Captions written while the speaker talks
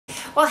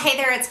Well, hey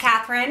there, it's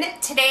Catherine.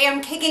 Today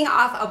I'm kicking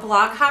off a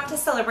blog hop to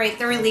celebrate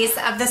the release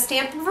of the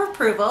Stamp of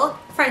Approval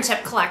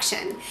Friendship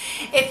Collection.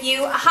 If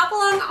you hop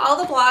along all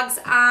the blogs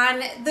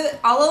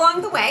all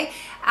along the way,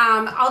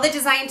 all the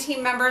design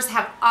team members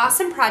have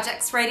awesome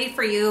projects ready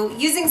for you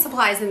using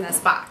supplies in this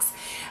box.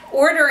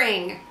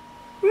 Ordering.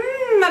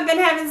 I've been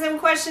having some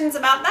questions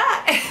about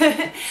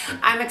that.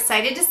 I'm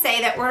excited to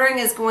say that ordering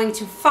is going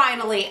to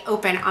finally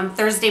open on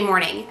Thursday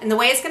morning. And the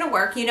way it's going to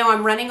work, you know,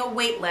 I'm running a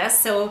wait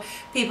list, so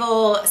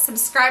people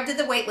subscribe to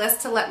the wait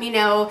list to let me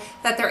know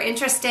that they're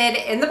interested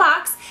in the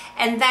box.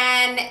 And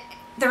then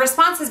the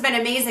response has been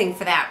amazing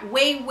for that.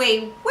 Way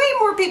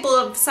more people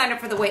have signed up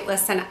for the wait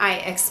list than I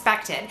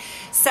expected.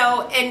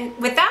 So, and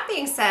with that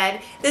being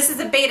said, this is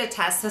a beta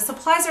test. The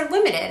supplies are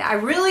limited. I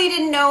really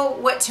didn't know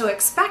what to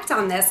expect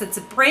on this. It's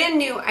a brand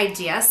new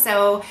idea.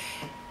 So,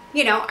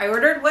 you know, I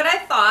ordered what I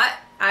thought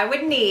I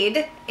would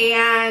need,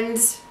 and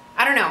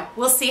I don't know,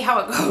 we'll see how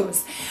it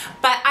goes.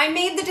 But I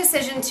made the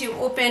decision to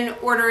open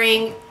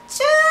ordering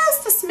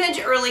just a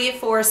smidge early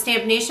for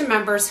Stamp Nation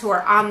members who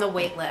are on the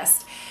wait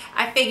list.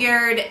 I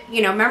figured,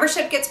 you know,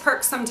 membership gets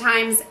perks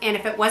sometimes, and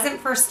if it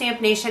wasn't for Stamp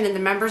Nation and the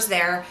members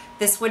there,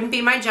 this wouldn't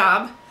be my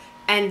job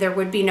and there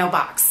would be no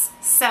box.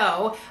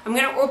 So I'm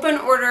going to open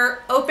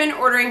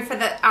ordering for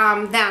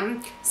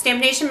the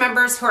Stamp Nation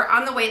members who are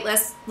on the wait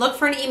list. Look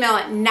for an email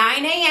at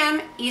 9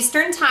 a.m.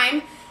 Eastern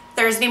Time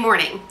Thursday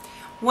morning.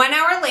 1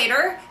 hour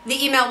later,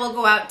 the email will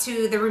go out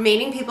to the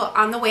remaining people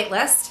on the wait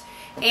list,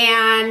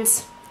 and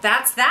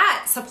that's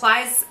that.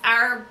 Supplies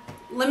are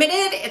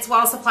limited. It's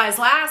while supplies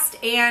last,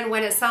 and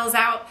when it sells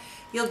out,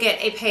 you'll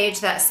get a page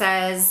that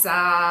says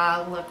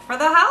look for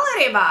the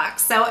holiday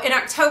box. So in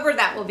October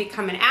that will be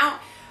coming out.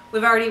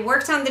 We've already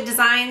worked on the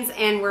designs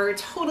and we're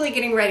totally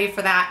getting ready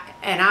for that,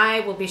 and I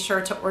will be sure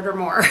to order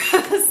more.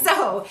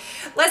 So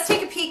let's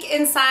take a peek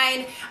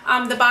inside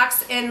the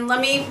box, and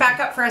let me back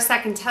up for a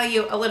second, tell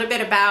you a little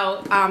bit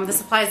about the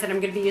supplies that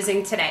I'm going to be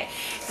using today.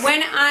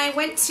 When I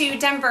went to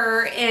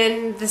Denver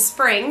in the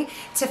spring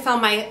to film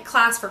my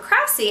class for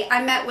Craftsy,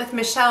 I met with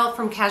Michelle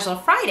from Casual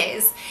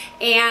Fridays,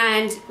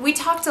 and we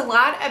talked a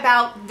lot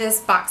about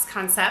this box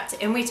concept,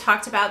 and we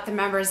talked about the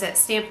members at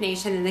Stamp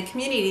Nation and the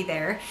community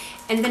there.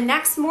 And the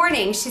next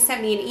morning she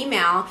sent me an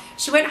email.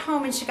 She went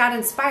home and she got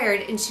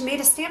inspired and she made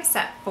a stamp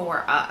set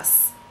for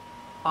us.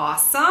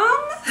 Awesome.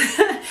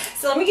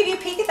 So let me give you a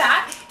peek at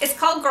that. It's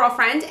called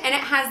Girlfriend, and it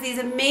has these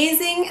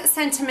amazing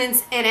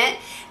sentiments in it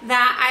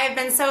that I have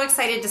been so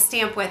excited to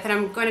stamp with, and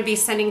I'm going to be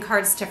sending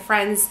cards to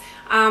friends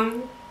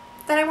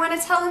that I want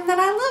to tell them that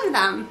I love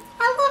them.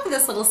 I love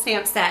this little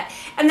stamp set.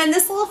 And then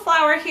this little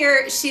flower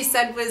here, she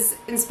said, was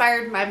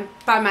inspired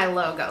by my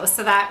logo,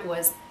 so that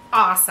was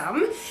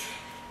awesome.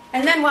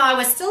 And then while I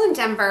was still in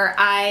Denver,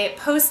 I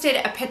posted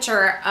a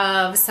picture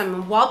of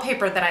some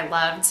wallpaper that I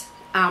loved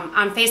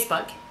on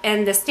Facebook.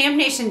 And the Stamp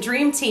Nation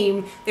Dream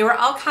Team, they were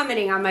all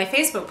commenting on my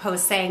Facebook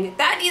post saying,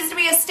 that needs to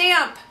be a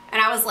stamp. And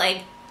I was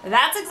like,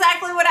 that's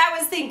exactly what I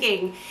was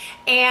thinking.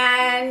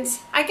 And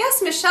I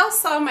guess Michelle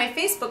saw my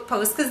Facebook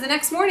post, because the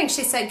next morning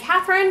she said,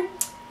 Catherine,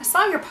 I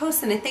saw your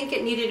post and I think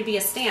it needed to be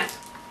a stamp.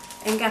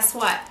 And guess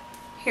what?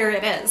 Here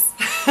it is.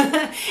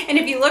 And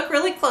if you look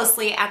really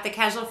closely at the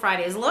Casual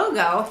Fridays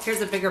logo,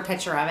 here's a bigger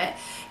picture of it,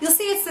 you'll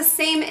see it's the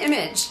same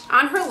image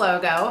on her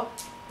logo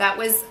that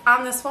was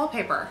on this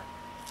wallpaper.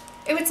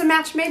 It was a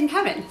match made in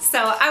heaven. So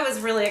I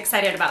was really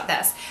excited about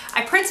this.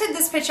 I printed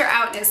this picture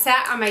out and it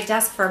sat on my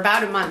desk for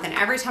about a month, and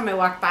every time I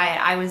walked by it,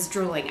 I was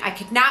drooling. I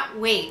could not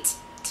wait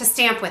to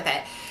stamp with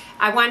it.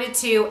 I wanted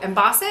to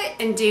emboss it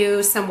and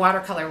do some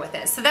watercolor with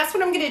it. So that's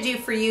what I'm gonna do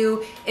for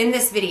you in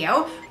this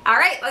video. All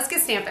right, let's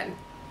get stamping.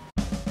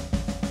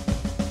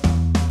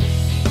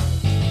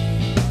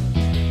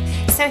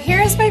 So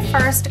here's my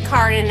first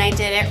card, and I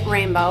did it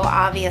rainbow,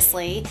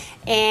 obviously,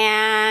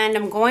 and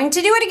I'm going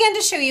to do it again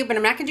to show you, but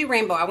I'm not going to do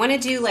rainbow. I want to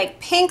do like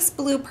pinks,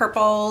 blue,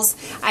 purples.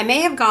 I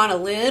may have gone a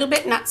little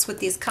bit nuts with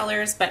these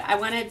colors, but I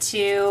wanted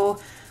to,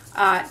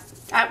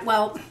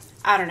 well,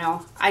 I don't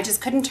know. I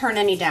just couldn't turn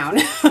any down.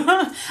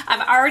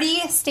 I've already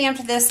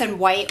stamped this in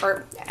white,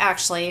 or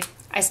actually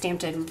I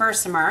stamped it in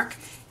Versamark,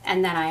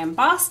 and then I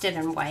embossed it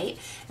in white,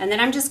 and then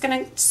I'm just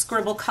going to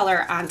scribble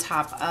color on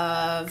top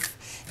of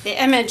the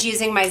image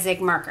using my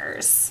Zig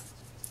markers.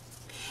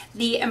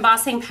 The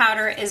embossing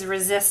powder is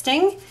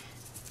resisting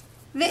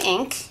the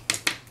ink.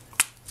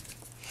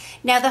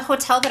 Now, the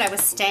hotel that I was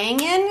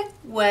staying in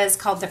was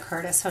called the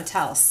Curtis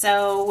Hotel.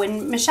 So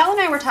when Michelle and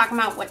I were talking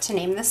about what to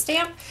name the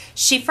stamp,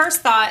 she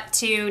first thought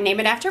to name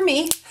it after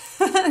me.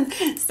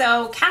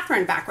 So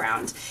Catherine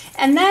background.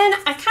 And then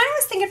I kind of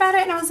was thinking about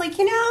it and I was like,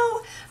 you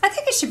know, I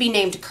think it should be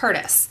named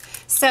Curtis.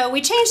 So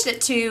we changed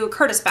it to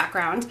Curtis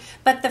background,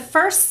 but the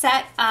first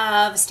set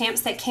of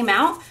stamps that came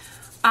out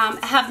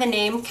have the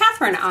name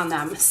Catherine on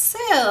them.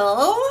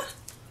 So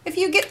if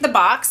you get the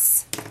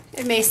box,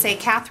 it may say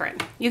Catherine.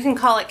 You can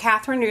call it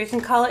Catherine or you can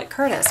call it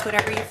Curtis,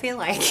 whatever you feel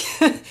like.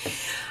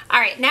 All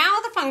right, now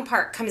the fun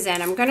part comes in.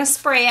 I'm gonna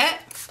spray it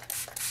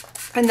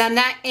And then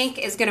that ink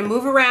is gonna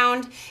move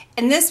around.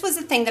 And this was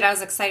the thing that I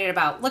was excited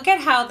about. Look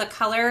at how the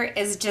color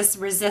is just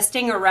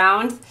resisting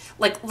around.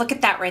 Like, look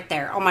at that right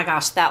there. Oh my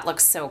gosh, that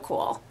looks so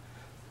cool.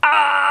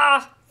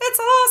 Ah, it's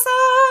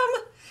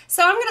awesome.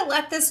 So I'm gonna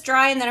let this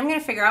dry and then I'm gonna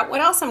figure out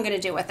what else I'm gonna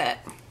do with it.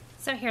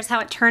 So here's how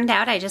it turned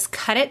out. I just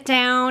cut it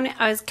down.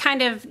 I was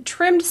kind of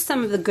trimmed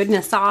some of the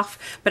goodness off,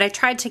 but I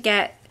tried to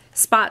get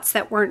spots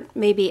that weren't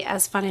maybe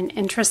as fun and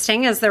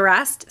interesting as the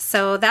rest.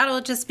 So that'll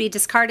just be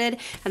discarded.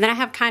 And then I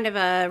have kind of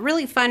a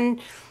really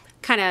fun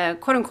kind of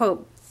quote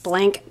unquote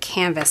blank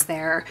canvas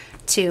there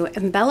to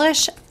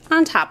embellish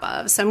on top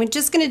of. So I'm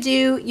just gonna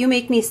do You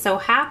Make Me So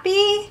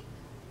Happy.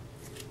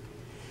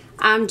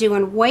 I'm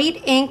doing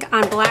white ink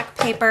on black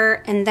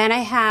paper, and then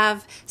I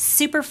have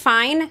super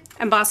fine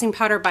embossing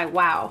powder by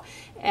WOW.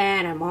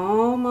 And I'm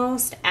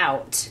almost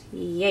out.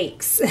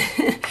 Yikes.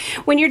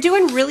 When you're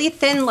doing really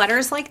thin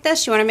letters like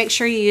this, you want to make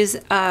sure you use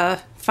a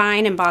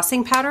fine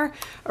embossing powder,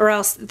 or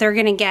else they're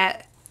going to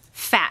get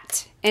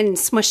fat and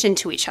smushed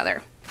into each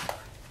other.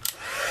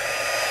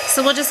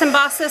 So we'll just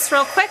emboss this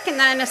real quick and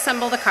then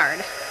assemble the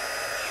card.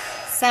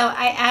 So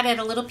I added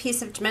a little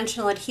piece of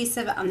dimensional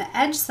adhesive on the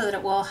edge so that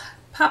it will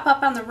pop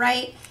up on the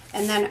right,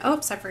 and then,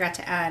 oops, I forgot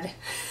to add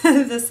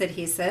this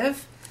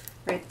adhesive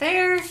right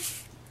there.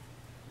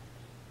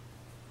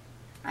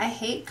 I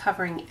hate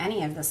covering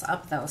any of this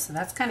up though, so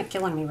that's kind of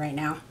killing me right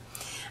now.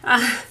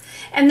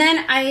 And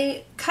then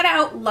I cut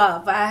out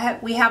Love.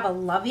 We have a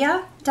Love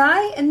Ya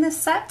die in this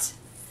set,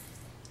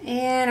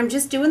 and I'm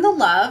just doing the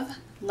Love.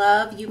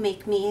 Love, You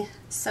Make Me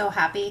So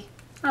Happy.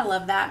 I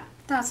love that.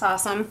 That's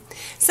awesome.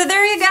 So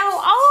there you go.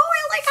 Oh,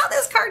 I like how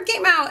this card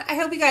came out. I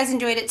hope you guys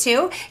enjoyed it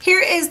too. Here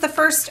is the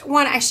first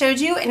one I showed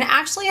you, and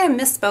actually I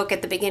misspoke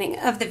at the beginning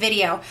of the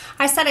video.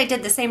 I said I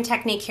did the same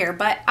technique here,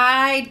 but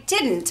I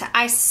didn't.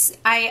 I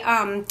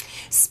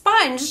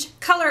sponged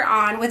color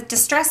on with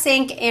Distress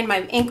ink and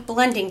my ink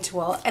blending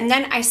tool, and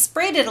then I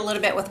sprayed it a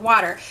little bit with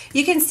water.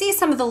 You can see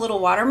some of the little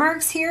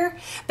watermarks here,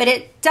 but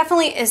it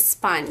definitely is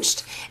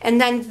sponged. And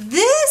then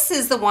this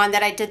is the one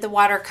that I did the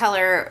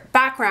watercolor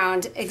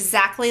background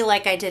exactly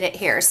like I did it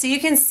here. So you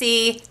can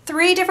see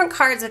 3 different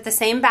cards with the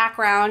same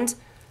background.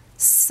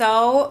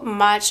 So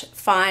much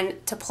fun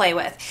to play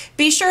with.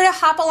 Be sure to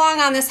hop along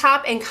on this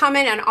hop and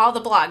comment on all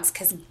the blogs,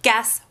 because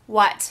guess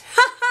what?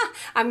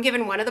 I'm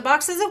giving one of the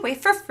boxes away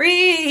for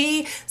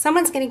free.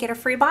 Someone's gonna get a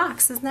free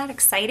box. Isn't that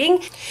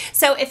exciting?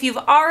 So if you've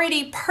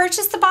already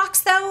purchased the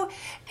box though,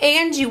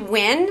 and you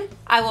win,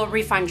 I will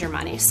refund your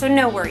money. So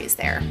no worries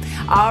there.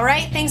 All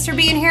right, thanks for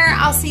being here.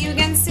 I'll see you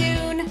again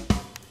soon.